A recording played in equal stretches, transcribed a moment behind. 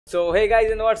So hey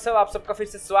guys and what's up, आप सबका फिर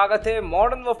से स्वागत है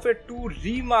मॉडर्न वॉरफेयर 2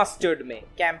 रीमास्टर्ड में।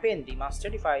 Campaign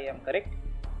remastered if I am correct,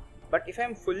 but if I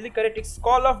am fully correct it's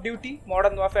call of duty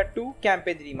modern warfare 2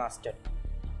 campaign remastered.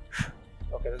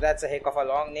 Okay, so that's a Keck of a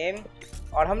long name.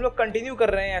 और हम लोग continue कर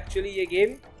रहे हैं actually ये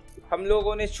game. हम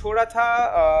लोगों ने छोड़ा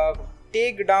था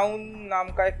टेक डाउन नाम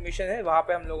का एक मिशन है, वहाँ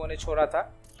पे हम लोगों ने छोड़ा था।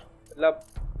 मतलब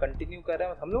कंटिन्यू कर रहे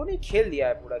हैं, हम लोगों ने खेल दिया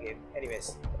है पूरा गेम। एनीवेज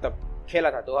मतलब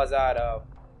खेला था 2000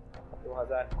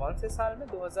 कौन से साल में,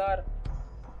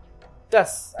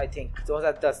 2010 आई थिंक,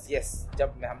 2010 यस,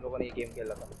 जब हम लोगों ने ये गेम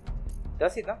खेला था।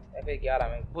 10 ही था या फिर 11,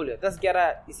 में भूल गया,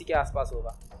 10-11 इसी के आसपास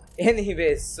होगा।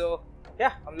 एनीवेज सो या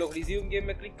हम लोग रिज्यूम गेम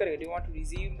में क्लिक करेंगे। Do you want to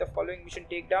resume the following mission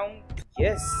take down?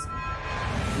 Yes.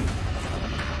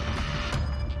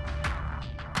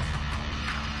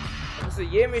 तो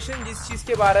ये मिशन जिस चीज़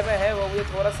के बारे में है वो मुझे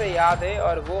थोड़ा सा याद है,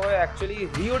 और वो है एक्चुअली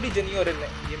रियो डी जेनिरो में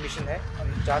ये मिशन है।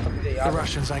 जहाँ तक मुझे याद है, The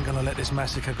Russians ain't gonna let this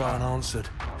massacre go unanswered.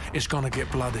 It's gonna get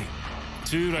bloody.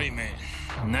 Too right, mate.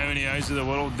 Now in the eyes of the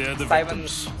world, they're the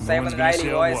victims. Simon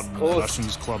Riley was the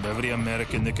Russians club every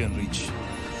American they can reach.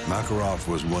 Makarov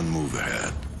was one move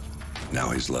ahead. Now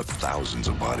he's left thousands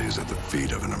of bodies at the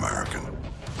feet of an American.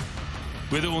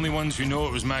 We're the only ones who know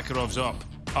it was Makarov's up.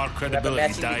 Our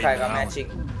credibility died now.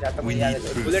 We need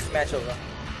proof. Bullet match होगा।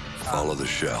 Follow the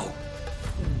shell.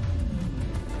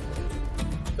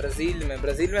 Brazil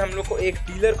में हम लोग को एक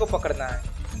dealer को पकड़ना है।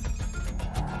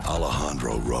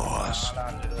 Alejandro Rojas.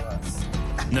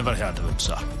 Never heard of him,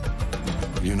 sir.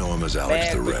 You know him as Alex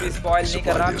the मैं Red. कुछ स्पॉइल नहीं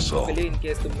कर रहा Supplied the assault. तुमको, इन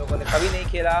केस तुम लोगों ने कभी नहीं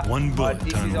खेला। One bullet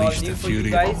to unleash the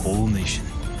fury of a whole nation.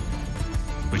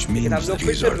 Which means हम लोग that फिर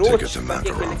These से are रोच tickets to बनके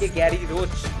Makarov. खेलेंगे, गैरी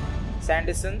रोच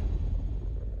सैंडरसन।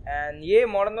 एंड ये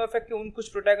मॉडर्न वॉरफेयर के उन कुछ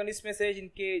प्रोटैगनिस्ट में से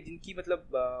जिनकी मतलब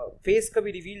फेस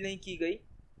कभी रिवील नहीं की गई।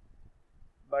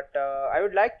 But I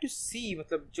would like to सी,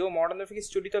 मतलब जो मॉडर्न वॉरफेयर की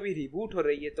स्टोरी तो अभी रिबूट हो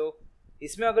रही है, तो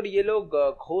इसमें अगर ये लोग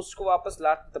घोस्ट को वापस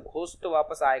लाते, तब घोस्ट तो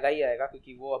वापस आएगा ही आएगा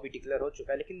क्योंकि वो अभी डिक्लेयर हो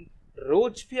चुका है। लेकिन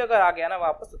रोज भी अगर आ गया ना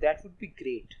वापस, तो that would be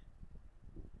great.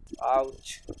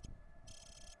 Ouch.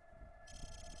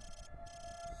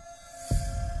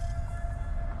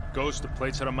 Ghost, the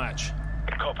plates are a match.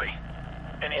 Copy.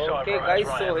 Okay, guys,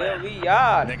 so here we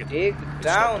are. Negative. Take It's down.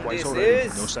 stopped twice This already.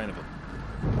 is No sign of him.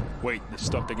 Wait, it's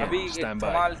stopped again. अभी Stand by.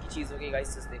 कमाल की चीज होगी guys,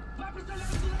 इस देख।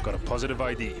 Got a positive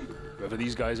ID. Whoever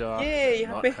these guys are, ये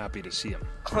यहाँ not पे happy to see him.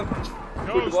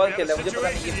 Football खेला, मुझे पता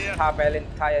नहीं ये था पहले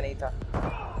था या नहीं था।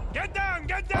 Get down!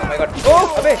 Get Oh my down! God! Oh,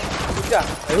 अबे रुक जा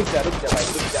भाई, रुक जा।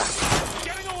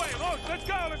 Getting away! Look, let's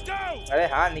go! Let's go! अरे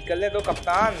हाँ, निकलने दो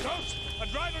कप्तान। Ghost, a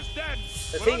driver's dead.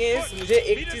 The thing is, मुझे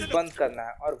एक चीज बंद करना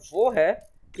है, और वो है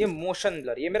ये मोशन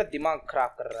ब्लर। ये मेरा दिमाग खराब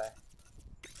कर रहा है।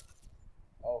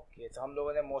 ओके, तो हम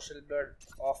लोगों ने मोशन ब्लर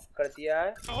ऑफ कर दिया है।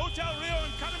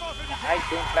 I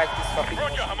don't like this fucking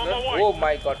motion blur. Oh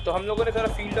my God. तो हम लोगों ने थोड़ा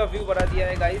फील्ड ऑफ व्यू बढ़ा दिया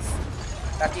है गाइस,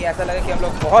 ताकि ऐसा लगे कि हम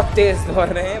लोग बहुत तेज दौड़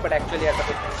रहे हैं, बट एक्चुअली ऐसा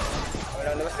कुछ नहीं।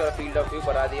 हमने बस थोड़ा फील्ड ऑफ व्यू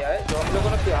बढ़ा दिया है, जो हम लोगों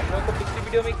को पिछली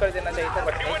वीडियो में ही कर देना चाहिए था,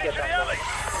 बट नहीं किया था।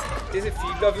 जैसे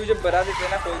फील्ड ऑफ व्यू जब बढ़ा देते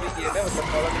हैं ना कोई भी गेम है, मतलब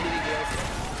कॉल ऑफ ड्यूटी गेम में,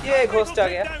 ये घोस्ट आ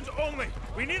गया।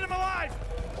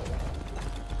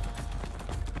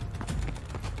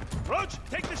 Roach,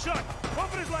 take the shot.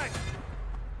 Open his leg.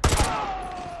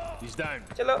 He's down.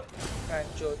 चलो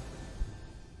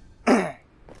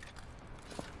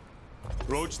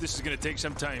Roach, this is going to take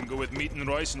some time. Go with Meat and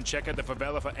Royce and check out the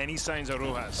favela for any signs of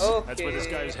Rojas. Okay. That's where this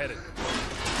guy is headed.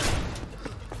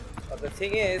 और the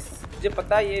thing is, मुझे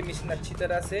पता है ये mission अच्छी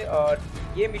तरह से, और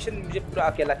ये मिशन मुझे पूरा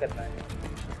अकेला करना है।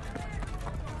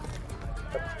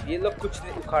 तो ये लोग कुछ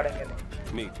नहीं उखाड़ेंगे नहीं।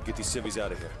 Meat, get these civvies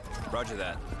out of here. Roger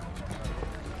that.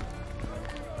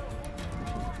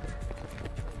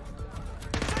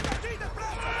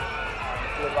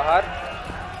 तो बाहर,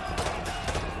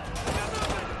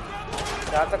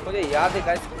 जहाँ तक मुझे याद है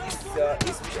गाइस,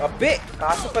 इस अबे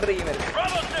कहाँ से पड़ रही है मेरे?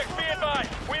 Bravo 6, be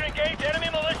advised. We're engaged enemy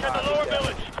militia at the lower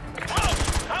village. Roach,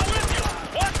 I'm with you.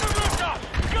 Watch the rooftop.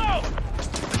 Go.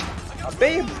 अबे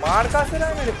ये मार कहाँ से रहा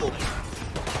है मेरे को?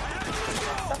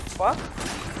 What the fuck?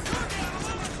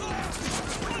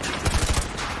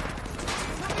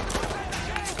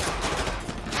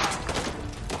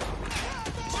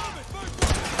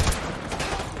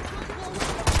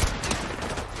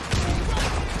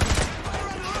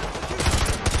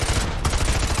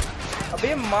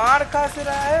 अबे मार कहाँ से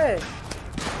रहा है?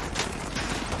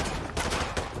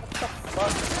 What the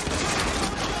fuck?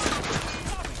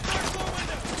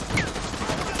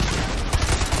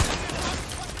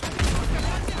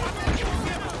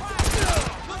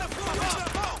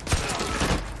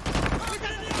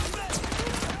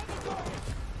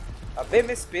 अबे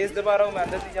मैं स्पेस दबा रहा हूँ, मैं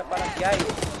अंदर नहीं जा पा रहा। क्या है ये?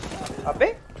 अबे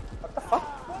what the fuck?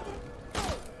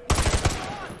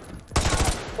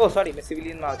 Oh sorry, मैं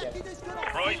civilian मार दिया.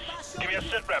 Royce, give me a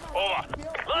sit rep. Over.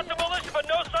 Lots of militia, but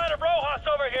no sign of Rojas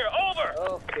over here. Over.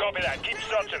 Okay. Copy that. Keep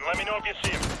searching. Let me know if you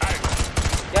see him. Out.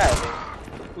 क्या है?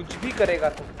 कुछ भी करेगा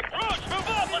तुम. Roach,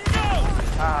 move up. Let's go.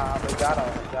 हाँ मैं जा रहा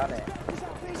हूँ. जा रहे हैं.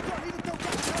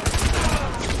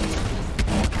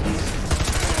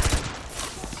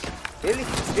 Really?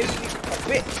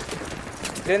 अबे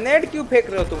ग्रेनेड क्यों फेंक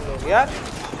रहे हो तुम लोग यार?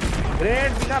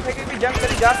 ग्रेनेड बिना फेंके भी जंग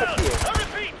करी जा सकती है.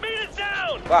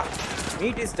 वाह,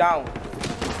 मीट इज डाउन.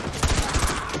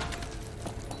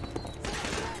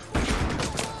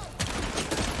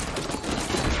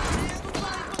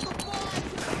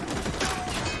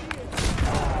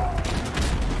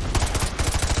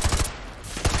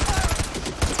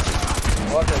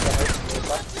 बहुत अच्छा है.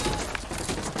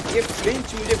 ये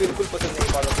फ्लिंच मुझे बिल्कुल पसंद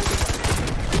नहीं पड़ा.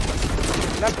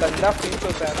 इतना गंदा फ्लिंच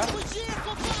होता है ना.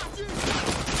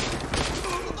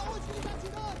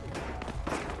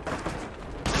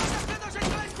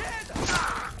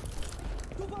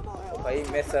 भाई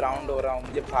मैं सराउंड हो रहा हूँ.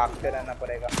 मुझे भागते रहना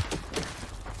पड़ेगा.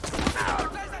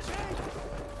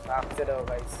 भागते रहो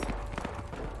गाइस.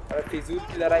 अरे फिजूल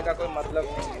की लड़ाई का कोई मतलब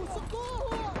नहीं है.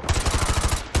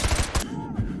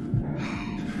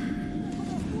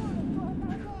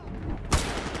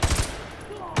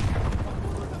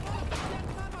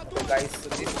 Guys, so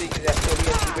this thing is actually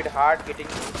a little bit hard getting.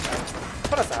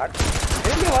 थोड़ा सा hard.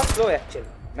 मेरे लिए बहुत slow है actually.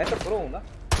 मैं तो pro हूँ ना.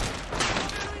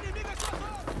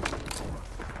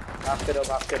 भागते रहो.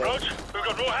 Roach, we've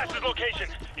got Rojas's location.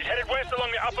 He's headed west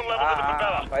along the upper level of the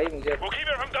favela. भाई मुझे. We'll keep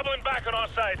him from doubling back on our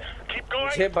side. Keep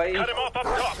going. मुझे भाई. Cut him off up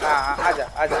top. आजा.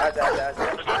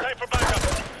 There's no time for backup.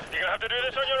 You're gonna have to do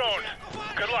this on your own.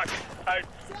 Good luck. Out.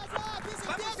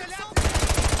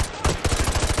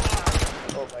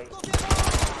 ओ भाई.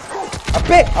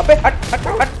 अबे हट.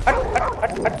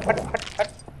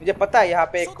 मुझे पता है यहाँ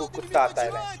पे एक कुत्ता आता है.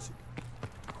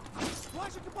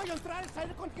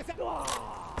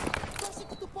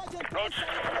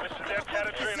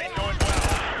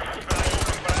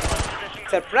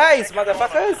 Surprise,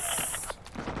 motherfuckers!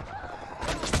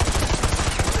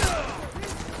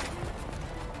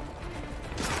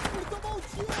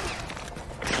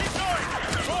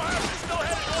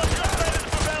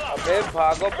 अबे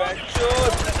भागो बच्चों.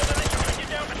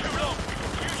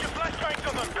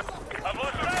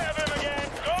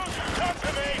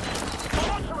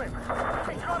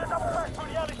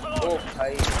 ओ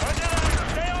भाई.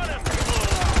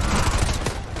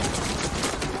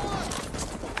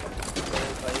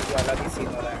 ये अलग ही सीन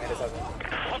हो रहा है मेरे साथ.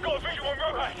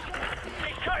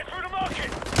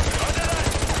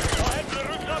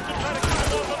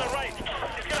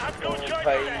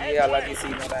 भाई ये अलग ही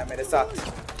सीन हो रहा है मेरे साथ.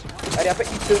 अरे यहाँ पे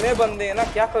इतने बंदे हैं ना,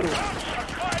 क्या करूँ?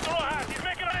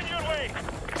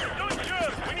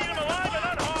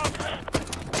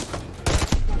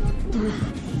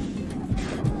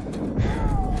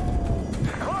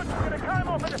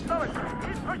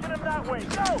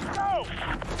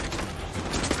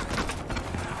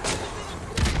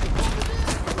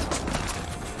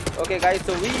 Okay guys,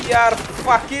 so we are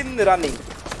fucking running.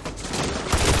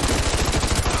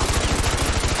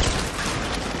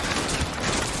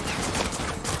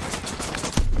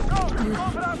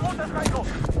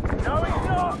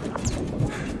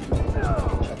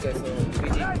 Okay, so we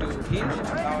need to heal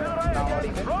now or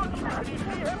even. Do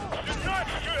not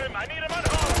shoot him. I need him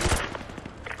unharmed.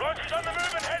 Roach is on the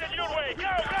move and headed your way.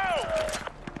 Go.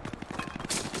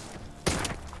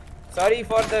 Sorry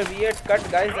for the weird cut,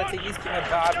 guys. The thing is कि मैं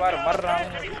बार मर रहा हूँ.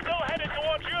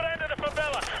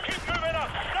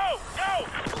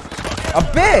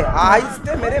 अबे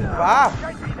आहिस्ते मेरे बाप.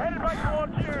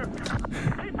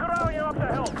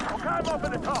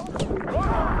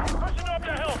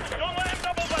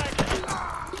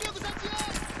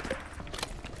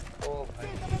 ओ भाई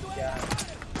क्या.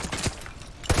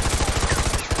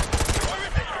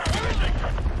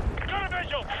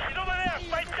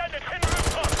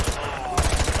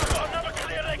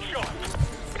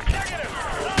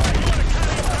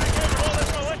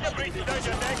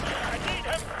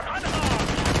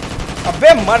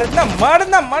 अबे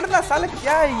मरना साले.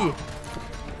 क्या है ये?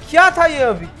 क्या था ये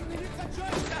अभी?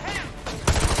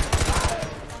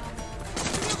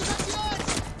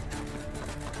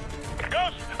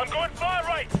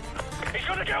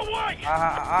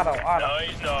 हाँ आ रहा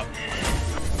हूँ.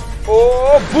 ओ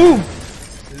बूम.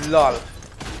 लॉल.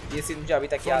 ये सीन मुझे अभी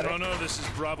तक याद है. This is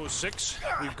Bravo 6.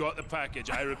 We've got the package.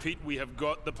 I repeat, we have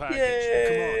got the package.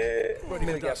 Come on. Ready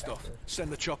for dust off.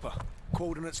 Send the chopper.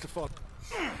 Coordinates to follow.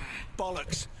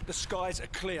 Bollocks. The skies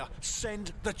are clear.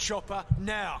 Send the chopper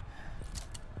now.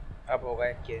 अब होगा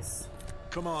एक case.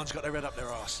 Command's got their head up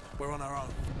their ass. We're on our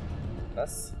own.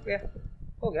 बस. Yeah.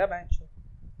 हो गया bench.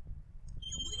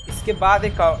 इसके बाद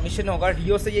एक mission होगा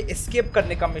रियो से ये एस्केप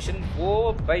करने का मिशन,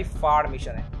 वो भाई फाड़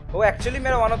मिशन है वो। एक्चुअली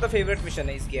मेरा one of the favourite mission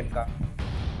है इस गेम का,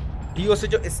 रियो से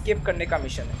जो एस्केप करने का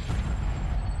मिशन है।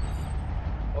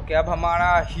 ओके अब हमारा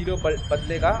हीरो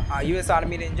बदलेगा, यूएस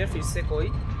आर्मी रेंजर फिर से कोई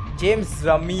James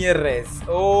Ramirez.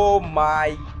 Oh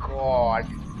my God,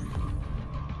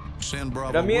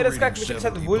 Ramirez का मिशन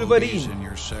शायद वुल्वरीन,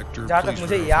 जहाँ तक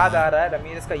मुझे याद आ रहा है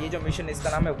रमीरेज का ये जो मिशन है इसका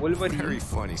नाम है वुल्वरीन।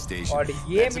 और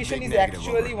ये mission is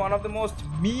actually one of the most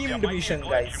memed mission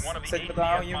guys. सच बता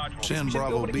रहा हूँ ये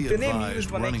इतने मीम्स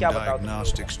बने क्या बताऊँ।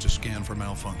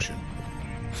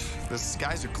 The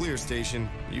skies are clear, Station.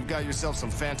 You've got yourself some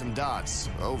phantom dots.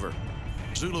 Over.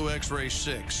 Zulu X-Ray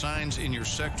 6, signs in your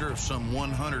sector of some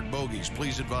 100 bogeys.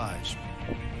 Please advise.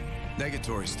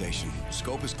 Negatory, Station.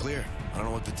 Scope is clear. I don't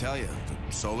know what to tell you.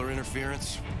 Solar interference,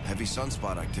 heavy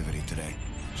sunspot activity today.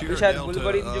 Sierra Delta,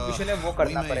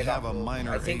 we may have a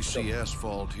minor ACS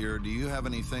fault here. Do you have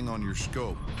anything on your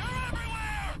scope?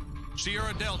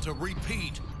 Sierra Delta,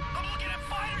 repeat.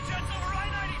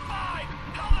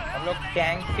 हम लोग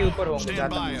tank के ऊपर होंगे जहाँ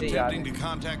तक मुझे याद है। To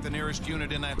contact the nearest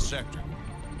unit in that sector.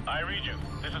 I read you.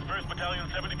 This is 1st Battalion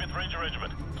 75th Ranger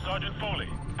Regiment. Sergeant Foley,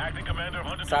 acting commander of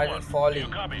 101. Sergeant Foley,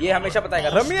 ये हमेशा बताएगा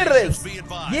रमीरेज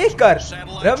ये कर,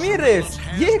 रमीरेज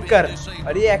ये कर।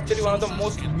 और ये actually one of the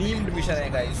most memed mission है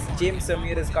गाइस, जेम्स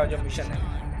रमीरेज का जो मिशन है।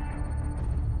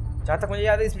 जहाँ तक मुझे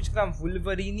याद है इस मिशन का नाम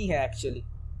वुल्वरीन ही है एक्चुअली।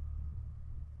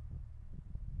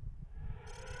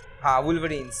 हाँ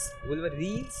वुल्वरीन्स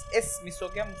एस मिस हो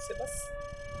गया मुझसे बस।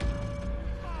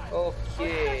 ओके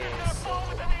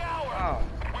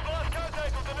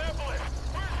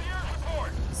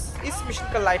इस मिशन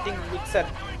का lighting looks are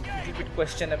little bit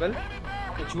questionable,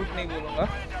 तो झूठ नहीं बोलूँगा।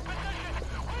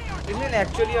 लेकिन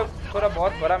एक्चुअली अब थोड़ा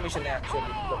बहुत बड़ा मिशन है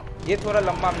एक्चुअली, ये थोड़ा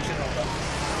लंबा मिशन होगा।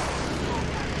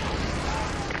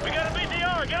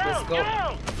 Let's go.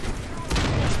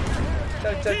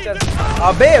 चल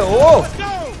अबे ओ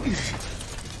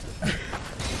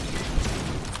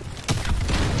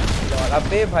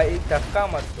अबे भाई धक्का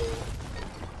मत दो।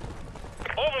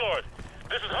 Overlord,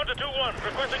 this is Hunter 2-1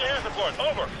 requesting air support.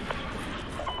 Over.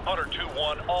 Hunter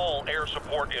 2-1, all air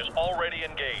support is already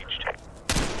engaged.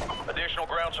 Additional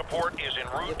ground support is en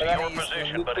route to your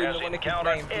position, but has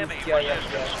encountered heavy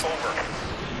resistance. Over.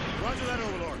 Roger that,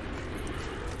 Overlord.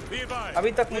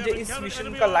 अभी तक मुझे इस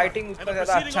mission का lighting उतना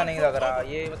ज्यादा अच्छा नहीं लग रहा,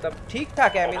 ये मतलब ठीक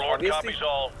ठाक है। ऑब्वियसली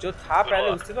जो था पहले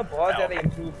उससे तो बहुत ज्यादा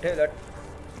इंप्रूव्ड है।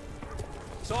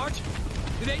 Sarge,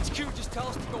 did HQ just tell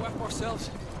us to go F ourselves?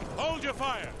 Hold your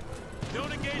fire.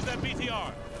 Don't engage that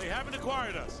BTR. They haven't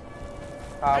acquired us.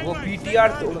 हाँ वो BTR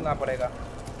तोड़ना पड़ेगा।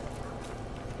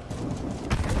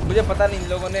 मुझे पता नहीं इन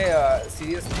लोगों ने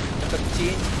सीरियस मतलब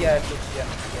चेंज किया है कुछ या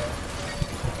नहीं किया है।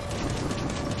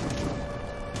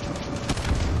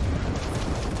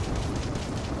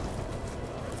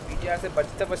 BTR से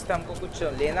बचते बचते हमको कुछ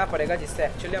लेना पड़ेगा जिससे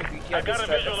एक्चुअली हम BTR डिस्ट्रॉय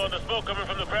कर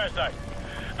सकें।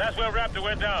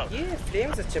 ये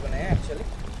फ्लेम्स अच्छे बने हैं एक्चुअली।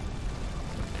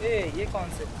 ये कौन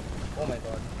से? Oh my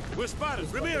God. We're spotted.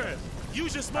 Ramirez,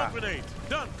 use your smoke grenade.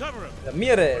 Done. Cover him.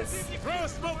 Ramirez. Throw a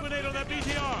smoke grenade on that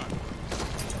BTR.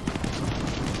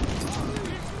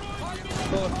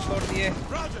 छोड़ दिए।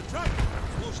 Roger, track.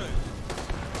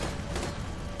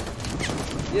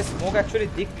 ये स्मोक एक्चुअली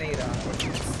दिख नहीं रहा।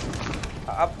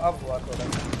 अब हुआ थोड़ा।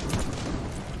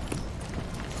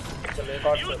 चलो एक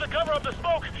और। Use the cover of the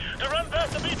smoke to run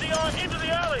past the BTR into the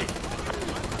alley.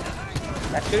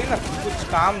 Actually ना कुछ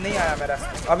काम नहीं आया मेरा,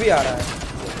 अभी आ रहा है।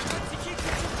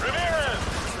 Ramirez,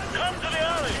 come to the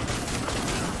alley.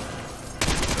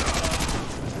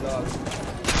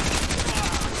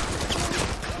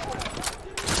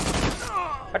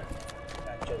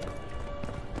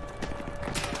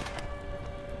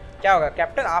 क्या होगा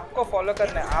कैप्टन? आपको फॉलो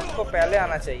करना है, आपको पहले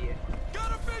आना चाहिए।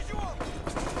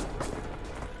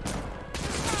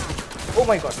 ओह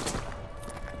माय गॉड,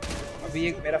 अभी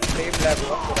एक मेरा फ्लेम लैग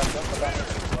हुआ थोड़ा सा, पता नहीं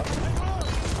हुआ।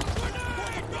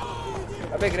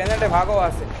 अबे ग्रेनेड है, भागो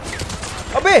वहां से।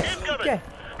 अबे क्या है?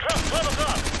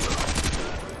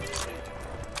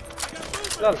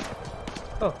 चल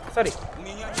ओह सॉरी,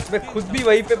 मैं खुद भी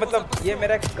वहीं पे, मतलब ये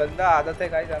मेरा गंदा आदत है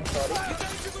गाइस, आई एम सॉरी।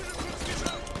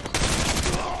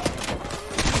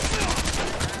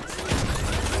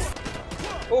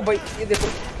 ओ भाई ये देखो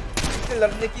इससे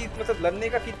लड़ने की, मतलब लड़ने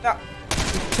का कितना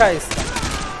इच्छा है इसका।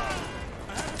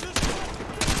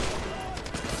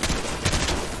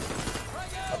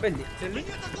 अबे लिटरली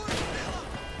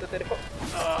तो तेरे को,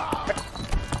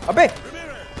 अबे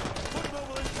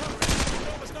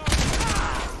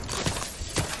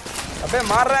अबे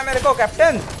मार रहा है मेरे को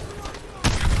कैप्टन।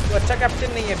 तो अच्छा कैप्टन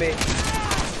नहीं है बे,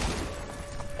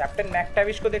 कैप्टन कैप्टन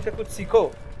मैकटाविश को देखकर कुछ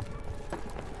सीखो।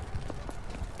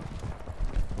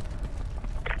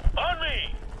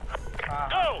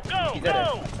 किधर है?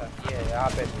 अच्छा ये है यहाँ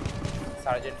पे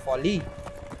सार्जेंट फॉली।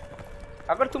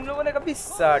 अगर तुम लोगों ने कभी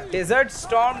डेजर्ट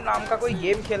स्टॉर्म नाम का कोई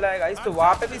गेम खेला है गाइस तो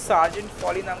वहाँ पे भी सार्जेंट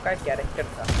फॉली नाम का एक कैरेक्टर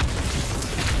था।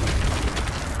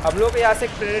 अब लोग यहाँ से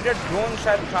एक प्रेडेटर ड्रोन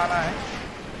शायद उठाना है।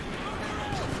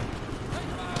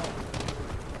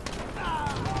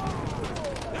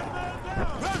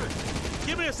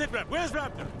 Give me a sit rep. Where's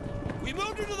Raptor? We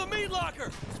moved her to the meat locker.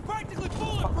 It's practically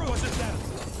bulletproof. What's his status?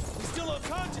 He's still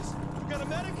unconscious. You got a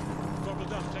medic? Corporal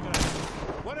Dunn, check it out.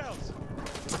 What else?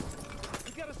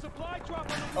 We got a supply drop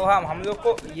on the. Oh हाँ हम लोग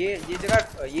को ये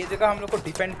जगह हम लोग को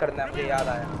defend करना है। मुझे याद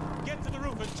आया। Get to the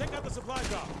roof and check out the supply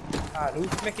drop. हाँ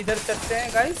रूफ में किधर चलते हैं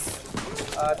गाइस?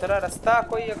 तेरा रास्ता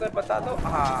कोई अगर बता दो।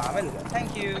 हाँ मिल गया। Thank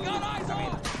you.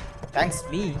 थैंक्स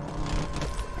मी।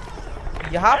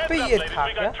 यहाँ पे ये था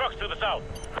क्या?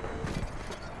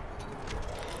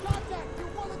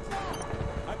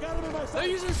 They're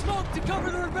using smoke to cover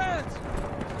their advance.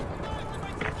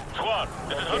 Squad,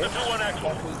 this is Hunter 2-1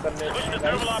 actual. Switch to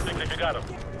thermal optics if you got them.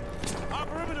 Our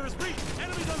perimeter is breached.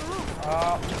 Enemies on the roof.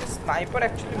 Sniper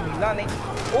actually मिला नहीं।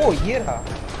 ओह ये रहा।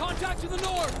 Contact to the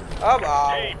north. अब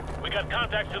आओ। Team, we got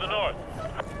contacts to the north.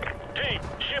 Team,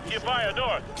 shift your fire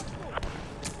north.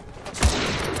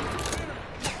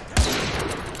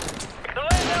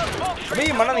 अभी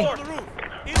मना नहीं।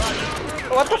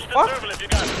 What the fuck?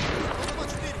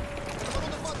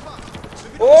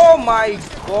 Oh my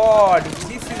god,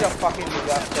 this is a fucking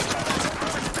disaster.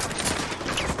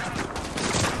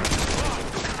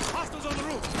 Hostiles on the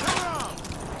roof.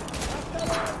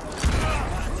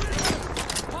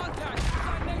 Contact.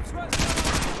 Nate's rest.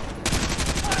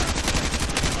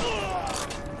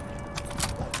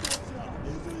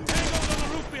 Tango's on the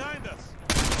roof behind us.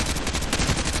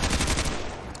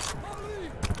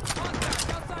 Contact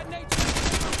outside Nate's rest.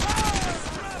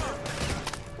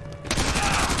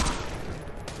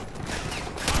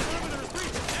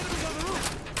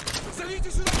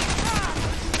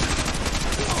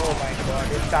 Oh my god,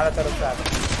 ये चारों तरफ से आ रहा है।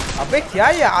 अबे क्या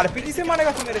ये RPG से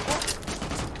मारेगा तू मेरे को?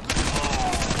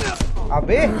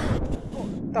 अबे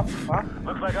the fuck?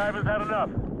 Looks like Ivan's had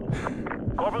enough.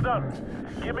 Corporal Dunn,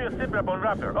 give me a sit rep on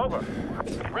Raptor. Over.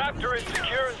 Raptor is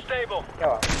secure and stable. क्या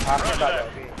हुआ? भागने का है।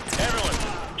 Everyone,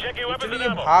 check your weapons and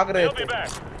ammo. भाग रहे They'll थे। be back.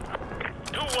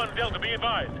 2-1 Delta, be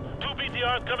advised. 2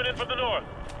 BTRs coming in from the north.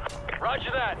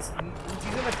 Roger that. इन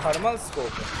चीज़ों में थर्मल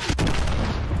स्कोप है।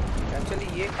 एक्चुअली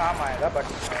ये काम आएगा बट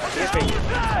ये फेंक देते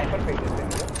हैं, स्नाइपर फेंक देते हैं।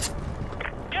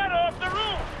 Get off the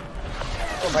roof.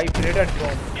 तो भाई predator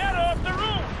drone. Get off the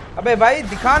roof. अबे भाई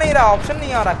दिखा नहीं रहा, ऑप्शन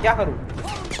नहीं आ रहा, क्या करूँ?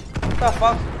 What the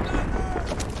fuck?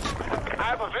 I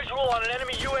have a visual on an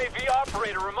enemy UAV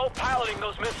operator remote piloting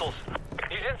those missiles.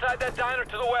 He's inside that diner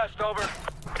to the west, over.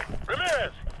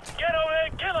 Ramirez, get over there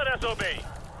and kill an SOB.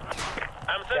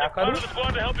 I'm sending part of the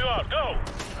squad to help you out. Go.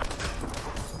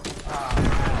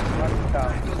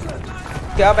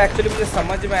 क्या अब actually मुझे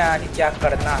समझ में आया कि क्या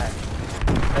करना है।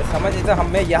 मैं समझ नहीं था,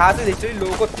 हमें यहाँ से एक्चुअली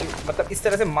लोगों को मतलब इस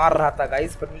तरह से मार रहा था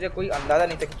गाइस, पर मुझे कोई अंदाजा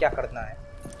नहीं था कि क्या करना है।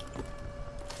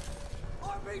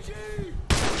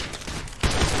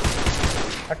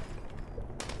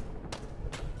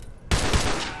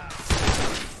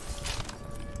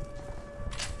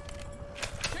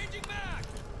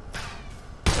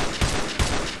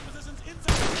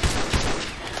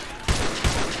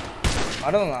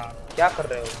 मारो ना, क्या कर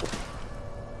रहे हो?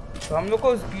 तो हम लोग को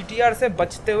उस BTR से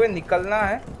बचते हुए निकलना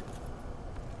है।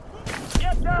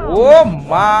 Oh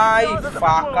my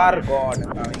fucker god,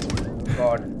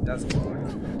 god, just god.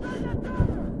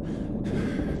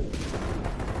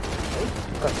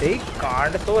 कते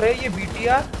कांड तो रहे ये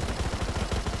BTR।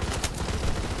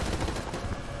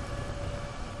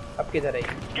 अब किधर है?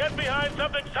 Get behind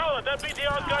something solid. That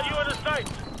BTR's got you in his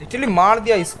sights. Literally मार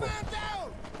दिया इसको।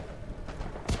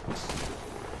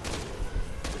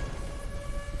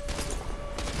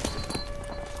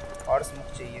 और स्मोक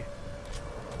चाहिए।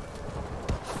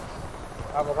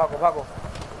 भागो भागो भागो।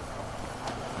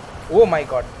 ओ माय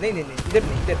गॉड, नहीं नहीं नहीं, इधर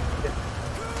नहीं, इधर इधर।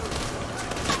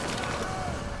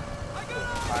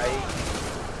 भाई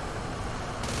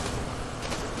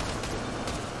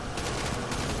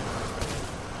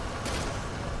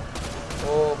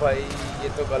ओ भाई ये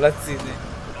तो गलत चीज है।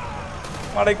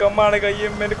 मारेगा मारेगा, ये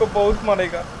मेरे को बहुत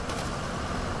मारेगा।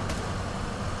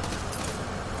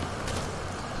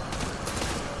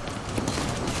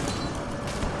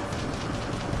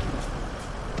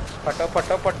 फटो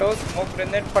फटो फटो, स्मोक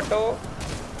ग्रेनेड फटो।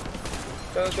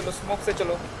 चलो चलो स्मोक से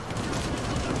चलो।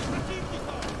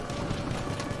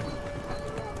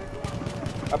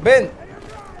 अबे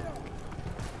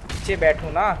नीचे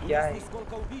बैठूं ना, क्या है?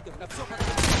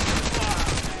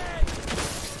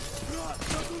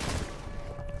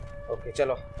 ओके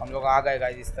चलो हम लोग आ गए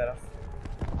गाइस इस तरफ।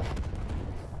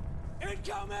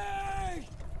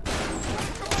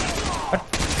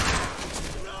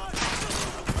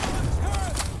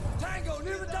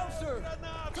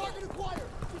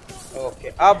 ओके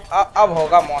अब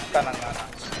होगा मौत का नंगाना।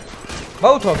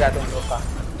 बहुत हो गया तुम लोग का।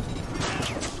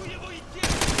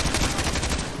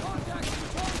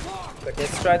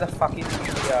 Destroy the fucking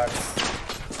yards.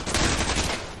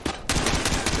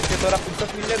 मुझे थोड़ा फुर्सत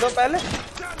मिलने दो पहले।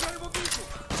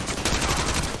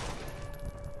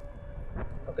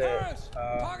 ओके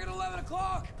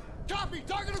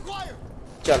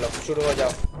चलो शुरू हो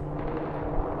जाओ।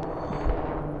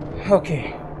 ओके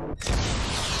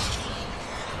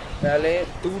पहले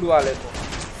दूध वाले को।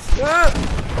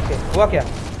 ओके हुआ क्या?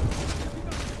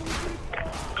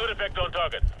 Good effect on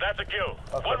target. That's a kill.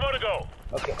 Okay. One more to go.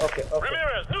 Okay.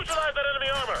 Ramirez, neutralize that enemy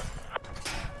armor.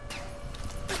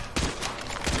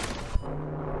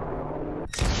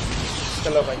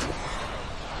 चलो भाई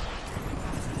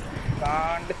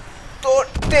कांड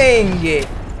तोड़ेंगे।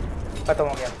 खत्म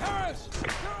हो गया।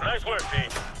 Nice work,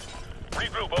 team.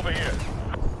 Regroup over here.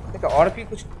 देखो और भी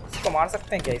कुछ इसको मार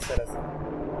सकते हैं क्या इस तरह से?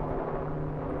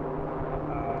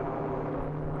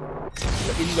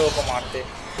 इन लोगों को मारते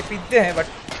ये पीते हैं बट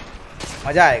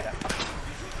मजा आएगा।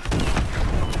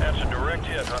 That's a direct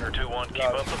hit, Hunter 2-1.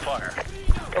 Keep up the fire.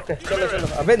 Okay चलो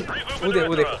अबे वो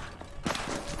देखो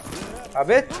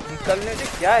अबे निकलने से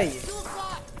क्या है ये?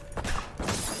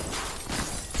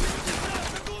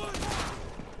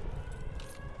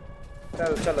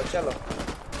 चलो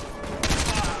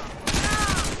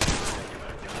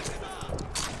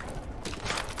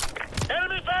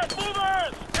Enemy fast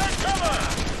movers! Take cover!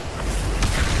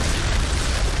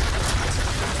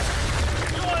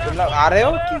 तुम लोग आ रहे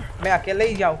हो कि मैं अकेले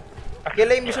ही जाऊं?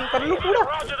 अकेले ही मिशन कर लूं पूरा?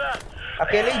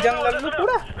 अकेले ही जंग लड़ लूं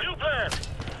पूरा? New plan.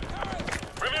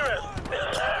 Ramirez,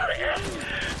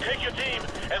 take your team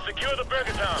and secure the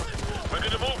Burger Town. We're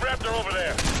going to move Raptor over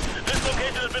there. This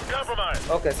location has been compromised.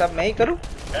 Okay, सब मैं ही करूं?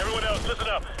 Everyone else, listen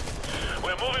up.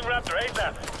 We're moving Raptor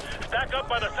ASAP. Stack up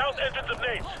by the south entrance of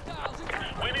Nates.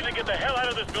 We need to get the hell out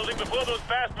of this building before those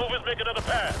fast movers make another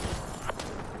pass.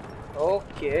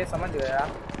 Okay, समझ गया।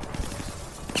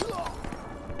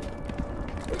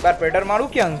 एक बार Prader मारूं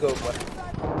क्या उनके ऊपर?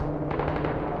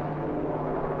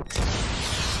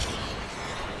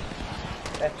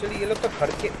 Actually ये लोग तो खड़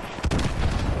के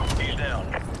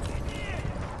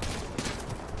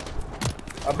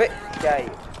अबे क्या है ये?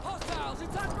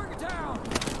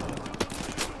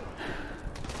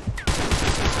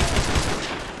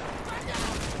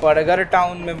 बर्गर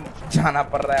टाउन में जाना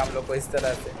पड़ रहा है हम लोग को इस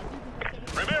तरह से।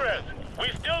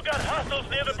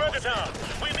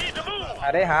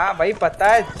 अरे हाँ भाई पता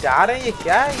है जा रहे हैं। ये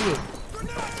क्या है ये?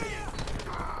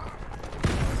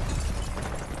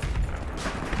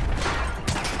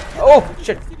 Oh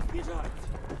shit.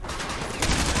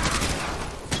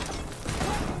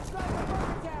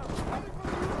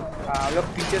 हाँ लोग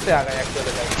पीछे से आ गए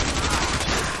एक्चुअली।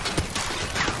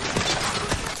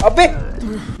 अबे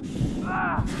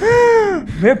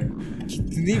मैं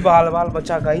कितनी बाल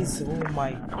बचा गाइस। Oh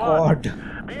my God.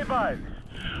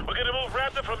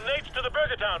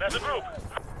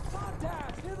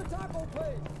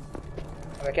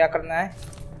 अब क्या करना है?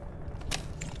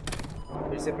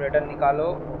 फिर से प्रेडर निकालो।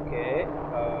 Okay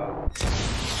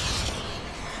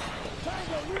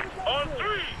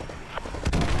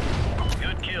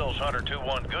Good kills, Hunter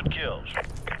 2-1. Good kills.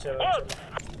 चलो 1,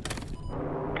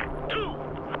 2,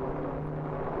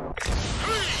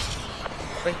 3.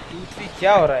 भाई 2-3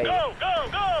 क्या हो रहा है? Go, go,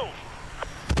 go.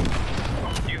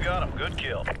 You got him. Good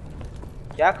kill.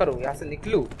 क्या करूँ? यहाँ से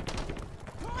निकलूँ?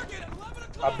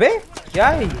 अबे क्या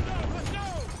है ये?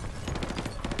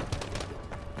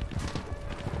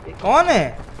 ये कौन है?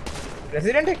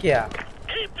 प्रेसिडेंट है क्या?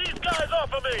 Keep these guys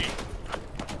off of me.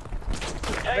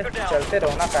 चलते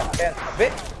रहो ना कैप्टन। अबे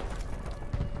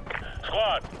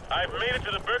Squad, I've made it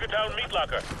to the Burger Town meat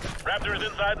locker. Raptor is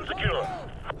inside and secure.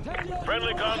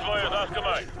 Friendly convoy is Oscar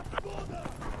Mike.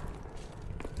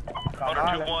 Hunter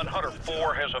 2-1, Hunter 4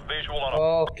 has a visual on a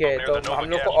okay तो हम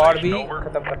लोग को और भी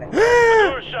खत्म करने।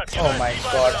 ओह माय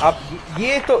गॉड अब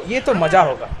ये तो मजा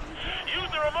होगा।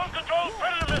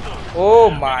 Oh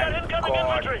my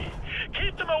God.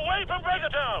 Keep them away from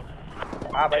Burger Town.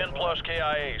 10 plus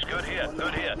KIAs. Good hit.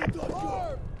 Good hit.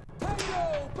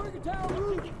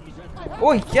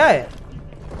 ओह क्या है?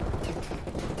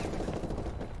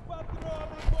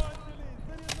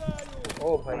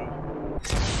 ओ भाई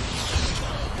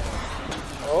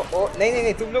ओ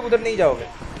नहीं तुम लोग उधर नहीं जाओगे।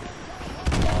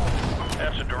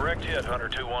 That's a direct hit, Hunter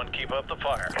 2-1. Keep up the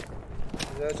fire.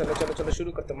 चलो चलो चलो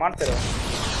शुरू करते, मारते रहो।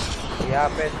 यहाँ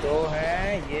पे 2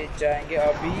 हैं, ये जाएंगे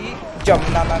अभी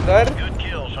Jamunanagar. Good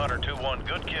kills, Hunter 2-1.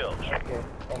 Good kills. Okay,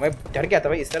 मैं डर गया था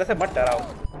भाई, इस तरह से मत डराओ।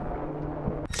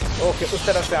 ओके, उस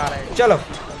तरफ से आ रहे हैं, चलो।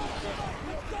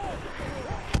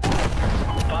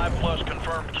 5+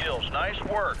 confirmed kills. Nice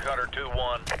work, Hunter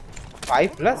 2-1.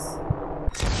 5+?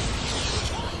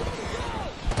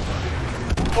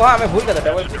 हाँ, मैं भूल गया था,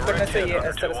 डबल क्लिक करने से ये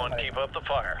इस तरह से। Keep up the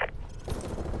fire.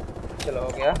 चलो हो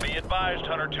गया। Be advised,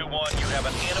 Hunter 2-1, you have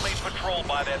an enemy patrol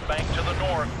by that bank to the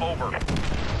north. Over.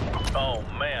 Oh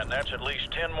man, that's at least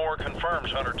 10 more confirms,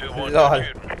 Hunter 2-1. Lol,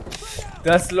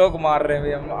 10 लोग मार रहे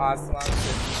हैं हम आसमान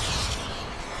से।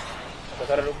 तो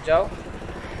जरा रुक जाओ।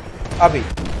 अभी,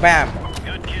 बैम।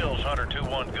 Good kills, Hunter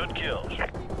 2-1. Good kills.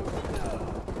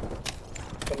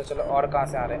 चलो चलो, और कहाँ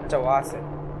से आ रहे हैं? अच्छा, वहाँ से।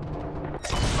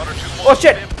 Hunter 2-1. Oh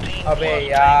shit! अबे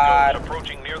यार।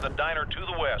 Approaching near the diner to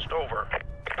the west. Over.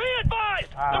 Be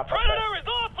advised, the Predator is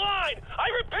offline. I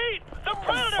repeat, the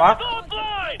Predator is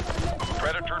offline.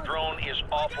 Predator drone is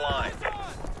offline.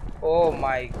 Oh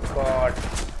my God.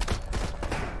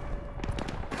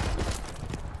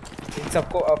 इन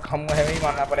सबको हमें ही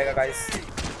मारना पड़ेगा गाइस।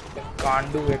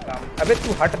 कांडू है काम। अबे तू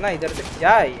हट ना इधर से,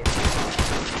 क्या है ये?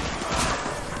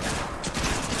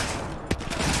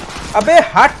 अबे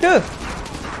हट!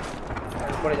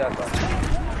 ऊपर जाता हूँ।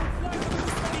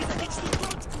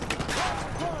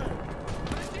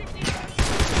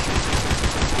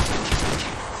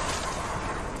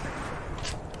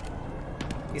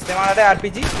 इस्तेमाल है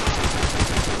आरपीजी।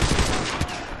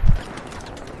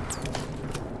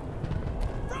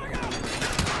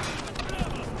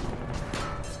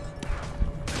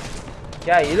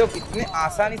 क्या ये लोग इतने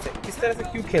आसानी से किस तरह से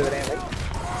क्यों खेल रहे हैं भाई?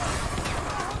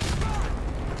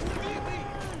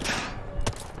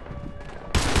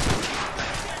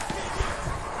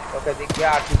 ओके, देख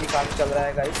क्या आरपीजी काम चल रहा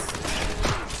है guys.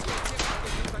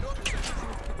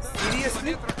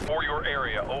 Seriously? For your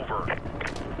area, over.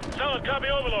 Solid copy,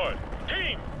 Overlord.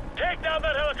 Team, take down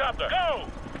that helicopter. Go!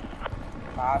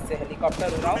 कहाँ से helicopter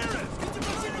उड़ाऊं?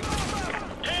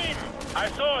 Team, I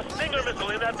saw a Stinger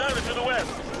missile in that diner to the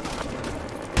west.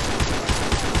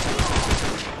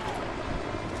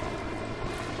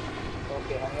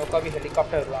 Okay, हम लोग का भी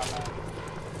हेलीकॉप्टर उड़ाना है।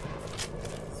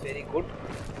 Very good.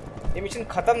 ये mission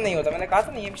खत्म नहीं होता, मैंने कहा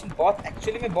था ना, ये मिशन बहुत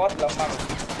एक्चुअली में बहुत लंबा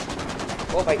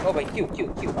मिशन। ओ भाई क्यों क्यों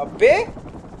क्यों? अबे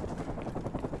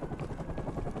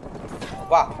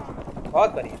वाह,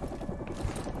 बहुत बढ़िया।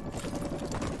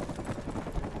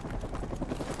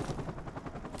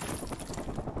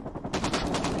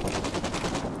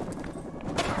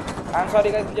 आई एम सॉरी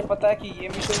गाइस, मुझे पता है कि ये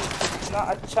मिशन इतना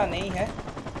अच्छा नहीं है।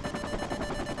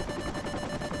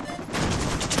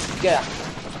 गया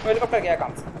हेलीकॉप्टर, गया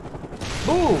काम से।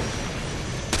 बूम!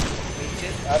 नीचे,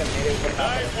 अरे मेरे ऊपर।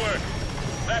 Nice work.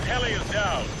 That heli is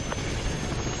down.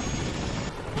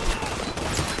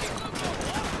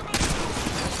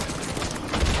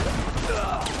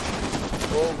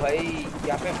 ओ भाई,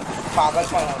 यहाँ पे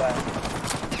पागलपन हो रहा है।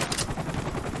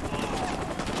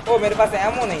 ओ मेरे पास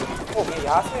एमो नहीं है। ओ मैं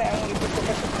यहाँ से एमो नहीं तो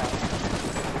कर सकता है।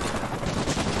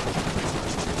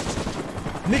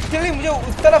 लिटरली मुझे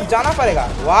उस तरफ जाना पड़ेगा।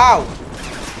 Wow,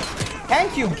 thank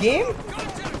you game.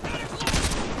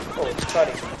 O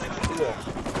sorry.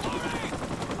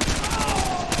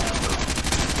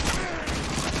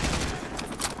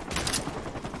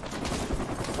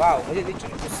 Wow, मुझे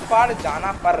लिटरली उस पार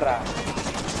जाना पड़ रहा है।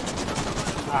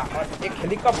 हाँ, और एक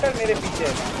हेलीकॉप्टर मेरे पीछे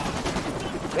है।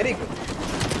 Very good.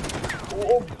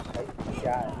 ओ भाई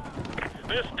क्या है?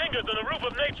 There's stingers on the roof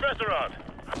of Nate's restaurant.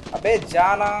 अबे जा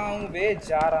रहा हूँ,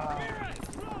 जा रहा हूँ।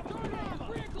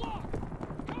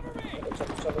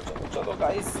 चलो चलो चलो चलो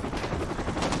गाइस,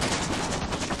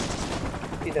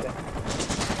 इधर है।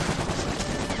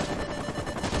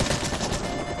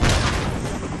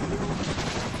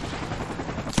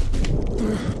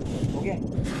 हो गया।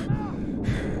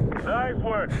 Nice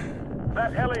work.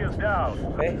 That heli is down.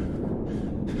 अबे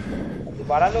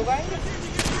दोबारा लोग आएंगे।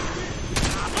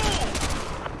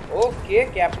 ओके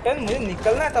कैप्टन, मुझे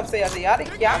निकलना है तब से यार। यार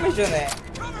क्या मिशन है?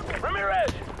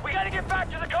 Ramirez, we gotta get back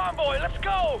to the convoy. Let's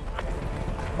go.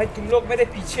 भाई तुम लोग मेरे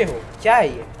पीछे हो, क्या है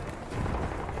ये?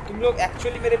 तुम लोग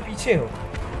एक्चुअली मेरे पीछे हो।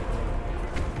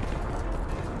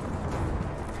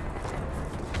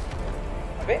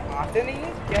 अबे आते नहीं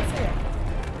है, कैसे है?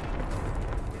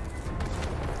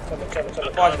 चलो चलो चलो,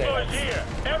 पहुंच गए।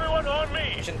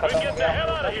 मिशन खत्म हो गया।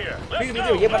 प्लीज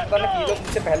मुझे ये मत बताना कि ये लोग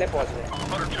मुझसे पहले पहुंच गए।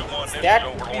 That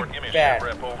would be bad.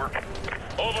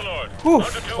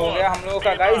 हो गया हम लोगों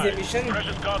का गाइस ये मिशन।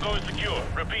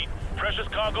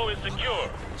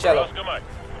 चलो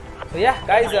तो या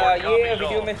गाइस ये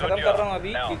वीडियो मैं खत्म कर रहा हूँ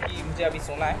अभी क्योंकि मुझे अभी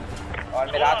सोना है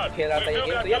और मैं रात को खेल रहा था ये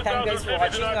गेम। तो या thank guys for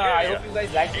watching, I hope you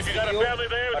guys like this video,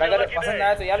 और अगर पसंद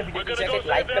आया तो यार वीडियो को जाके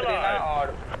लाइक कर देना,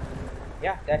 और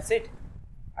या that's it,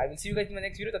 I will see you guys in the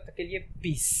next video, तब तक के लिए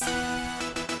पीस।